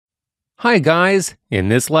Hi guys! In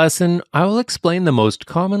this lesson, I will explain the most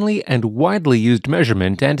commonly and widely used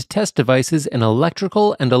measurement and test devices in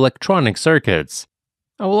electrical and electronic circuits.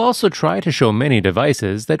 I will also try to show many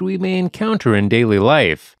devices that we may encounter in daily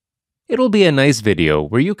life. It'll be a nice video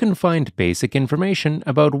where you can find basic information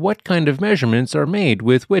about what kind of measurements are made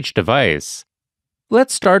with which device.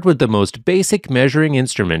 Let's start with the most basic measuring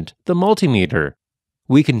instrument, the multimeter.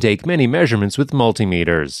 We can take many measurements with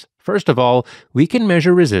multimeters. First of all, we can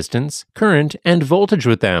measure resistance, current, and voltage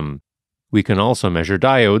with them. We can also measure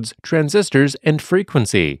diodes, transistors, and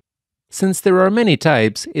frequency. Since there are many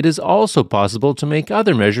types, it is also possible to make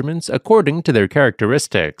other measurements according to their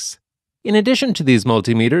characteristics. In addition to these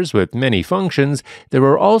multimeters with many functions, there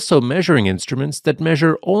are also measuring instruments that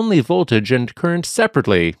measure only voltage and current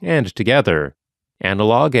separately and together.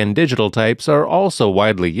 Analog and digital types are also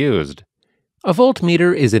widely used. A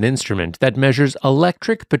voltmeter is an instrument that measures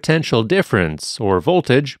electric potential difference, or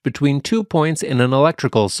voltage, between 2 points in an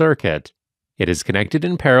electrical circuit. It is connected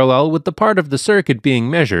in parallel with the part of the circuit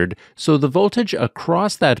being measured, so the voltage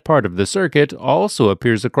across that part of the circuit also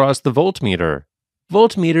appears across the voltmeter.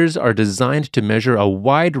 Voltmeters are designed to measure a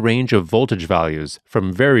wide range of voltage values,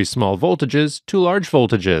 from very small voltages to large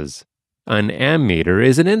voltages. An ammeter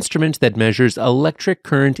is an instrument that measures electric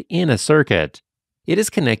current in a circuit. It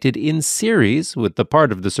is connected in series with the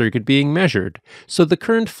part of the circuit being measured, so the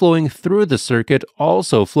current flowing through the circuit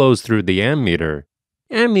also flows through the ammeter.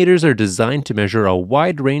 Ammeters are designed to measure a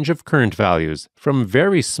wide range of current values, from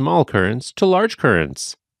very small currents to large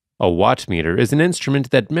currents. A wattmeter is an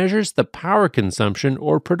instrument that measures the power consumption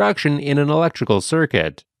or production in an electrical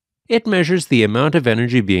circuit. It measures the amount of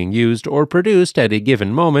energy being used or produced at a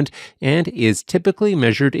given moment and is typically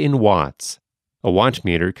measured in watts. A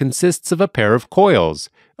wattmeter consists of a pair of coils,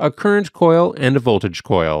 a current coil and a voltage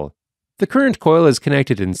coil. The current coil is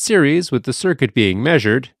connected in series with the circuit being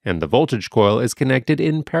measured, and the voltage coil is connected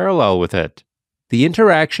in parallel with it. The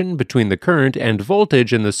interaction between the current and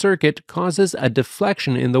voltage in the circuit causes a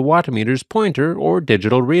deflection in the wattmeter's pointer or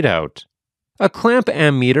digital readout. A clamp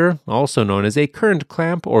ammeter, also known as a current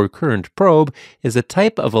clamp or current probe, is a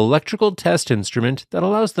type of electrical test instrument that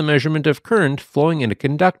allows the measurement of current flowing in a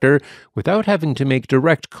conductor without having to make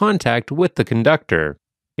direct contact with the conductor.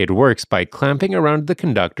 It works by clamping around the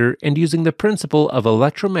conductor and using the principle of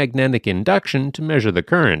electromagnetic induction to measure the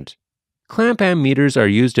current. Clamp ammeters are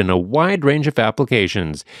used in a wide range of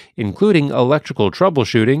applications, including electrical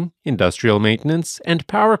troubleshooting, industrial maintenance, and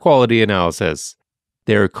power quality analysis.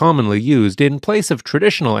 They are commonly used in place of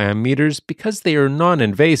traditional ammeters because they are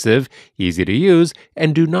non-invasive, easy to use,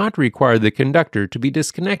 and do not require the conductor to be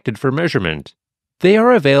disconnected for measurement. They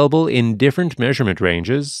are available in different measurement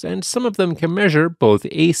ranges, and some of them can measure both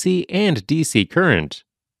AC and DC current.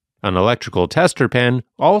 An electrical tester pen,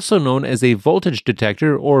 also known as a voltage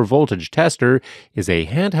detector or voltage tester, is a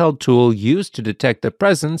handheld tool used to detect the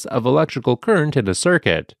presence of electrical current in a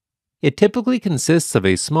circuit. It typically consists of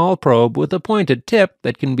a small probe with a pointed tip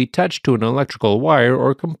that can be touched to an electrical wire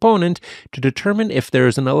or component to determine if there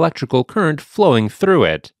is an electrical current flowing through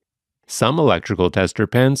it. Some electrical tester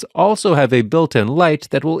pens also have a built-in light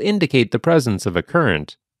that will indicate the presence of a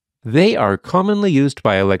current. They are commonly used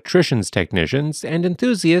by electricians, technicians, and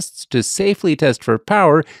enthusiasts to safely test for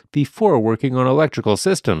power before working on electrical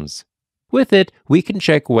systems. With it, we can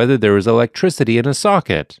check whether there is electricity in a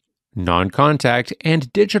socket. Non-contact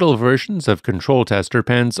and digital versions of control tester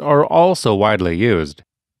pens are also widely used.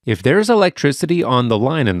 If there is electricity on the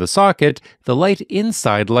line in the socket, the light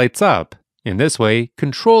inside lights up. In this way,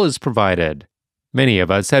 control is provided. Many of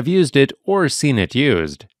us have used it or seen it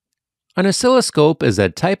used. An oscilloscope is a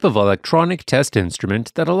type of electronic test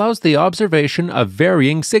instrument that allows the observation of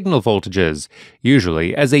varying signal voltages,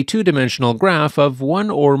 usually as a two-dimensional graph of one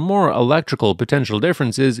or more electrical potential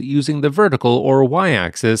differences using the vertical or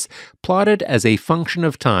y-axis, plotted as a function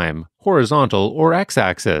of time, horizontal or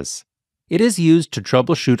x-axis. It is used to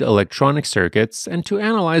troubleshoot electronic circuits and to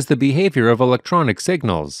analyze the behavior of electronic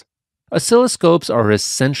signals. Oscilloscopes are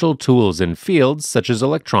essential tools in fields such as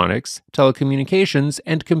electronics, telecommunications,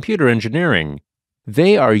 and computer engineering.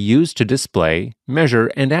 They are used to display,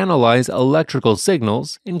 measure, and analyze electrical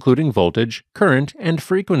signals, including voltage, current, and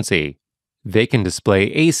frequency. They can display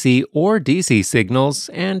AC or DC signals,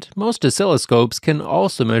 and most oscilloscopes can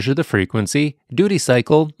also measure the frequency, duty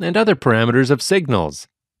cycle, and other parameters of signals.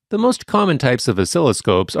 The most common types of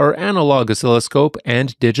oscilloscopes are analog oscilloscope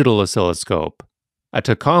and digital oscilloscope. A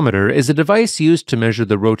tachometer is a device used to measure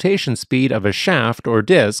the rotation speed of a shaft or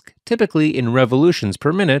disc, typically in revolutions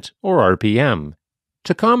per minute or RPM.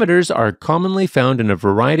 Tachometers are commonly found in a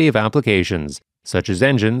variety of applications, such as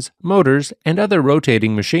engines, motors, and other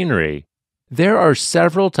rotating machinery. There are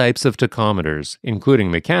several types of tachometers,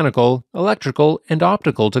 including mechanical, electrical, and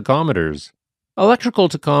optical tachometers. Electrical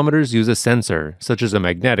tachometers use a sensor, such as a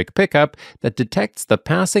magnetic pickup, that detects the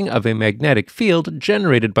passing of a magnetic field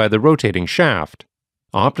generated by the rotating shaft.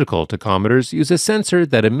 Optical tachometers use a sensor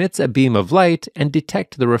that emits a beam of light and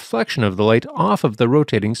detect the reflection of the light off of the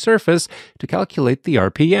rotating surface to calculate the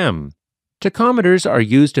RPM. Tachometers are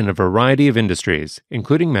used in a variety of industries,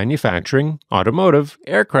 including manufacturing, automotive,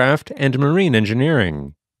 aircraft, and marine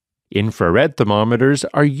engineering. Infrared thermometers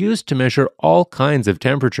are used to measure all kinds of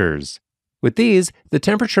temperatures. With these, the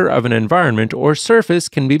temperature of an environment or surface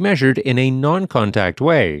can be measured in a non-contact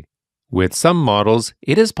way. With some models,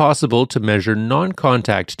 it is possible to measure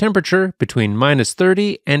non-contact temperature between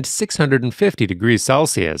 -30 and 650 degrees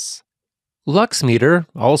Celsius. Luxmeter,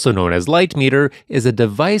 also known as light meter, is a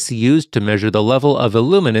device used to measure the level of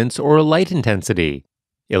illuminance or light intensity.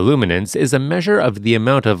 Illuminance is a measure of the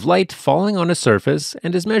amount of light falling on a surface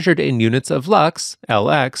and is measured in units of lux,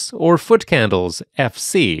 Lx, or foot candles,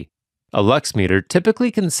 Fc. A luxmeter typically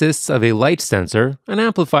consists of a light sensor, an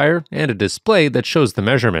amplifier, and a display that shows the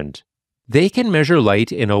measurement. They can measure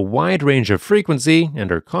light in a wide range of frequency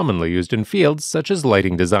and are commonly used in fields such as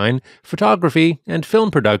lighting design, photography, and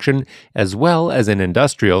film production, as well as in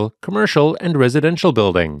industrial, commercial, and residential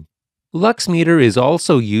building. Luxmeter is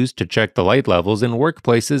also used to check the light levels in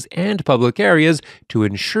workplaces and public areas to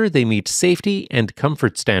ensure they meet safety and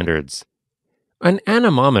comfort standards. An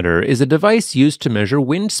anemometer is a device used to measure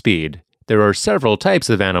wind speed. There are several types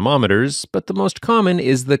of anemometers, but the most common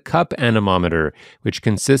is the cup anemometer, which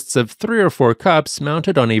consists of 3 or 4 cups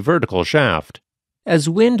mounted on a vertical shaft. As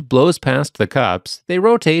wind blows past the cups, they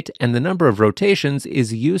rotate, and the number of rotations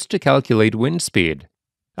is used to calculate wind speed.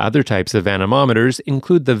 Other types of anemometers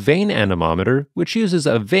include the vane anemometer, which uses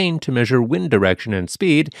a vane to measure wind direction and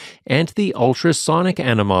speed, and the ultrasonic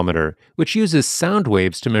anemometer, which uses sound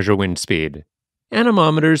waves to measure wind speed.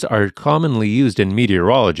 Anemometers are commonly used in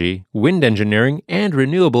meteorology, wind engineering, and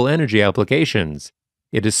renewable energy applications.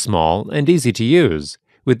 It is small and easy to use.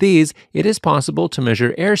 With these, it is possible to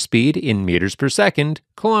measure airspeed in meters per second,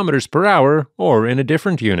 kilometers per hour, or in a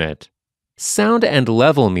different unit. Sound and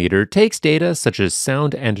level meter takes data such as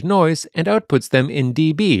sound and noise and outputs them in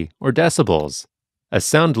dB, or decibels. A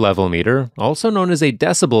sound level meter, also known as a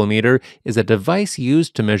decibel meter, is a device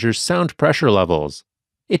used to measure sound pressure levels.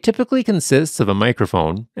 It typically consists of a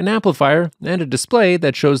microphone, an amplifier, and a display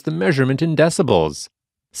that shows the measurement in decibels.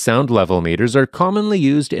 Sound level meters are commonly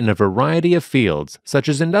used in a variety of fields, such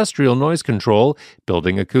as industrial noise control,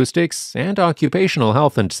 building acoustics, and occupational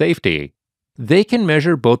health and safety. They can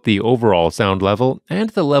measure both the overall sound level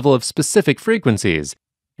and the level of specific frequencies,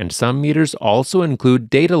 and some meters also include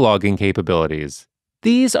data logging capabilities.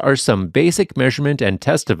 These are some basic measurement and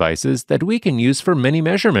test devices that we can use for many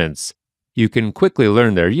measurements. You can quickly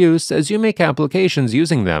learn their use as you make applications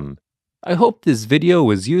using them. I hope this video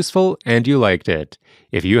was useful and you liked it.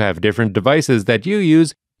 If you have different devices that you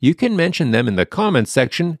use, you can mention them in the comments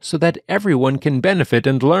section so that everyone can benefit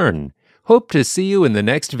and learn. Hope to see you in the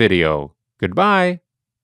next video. Goodbye!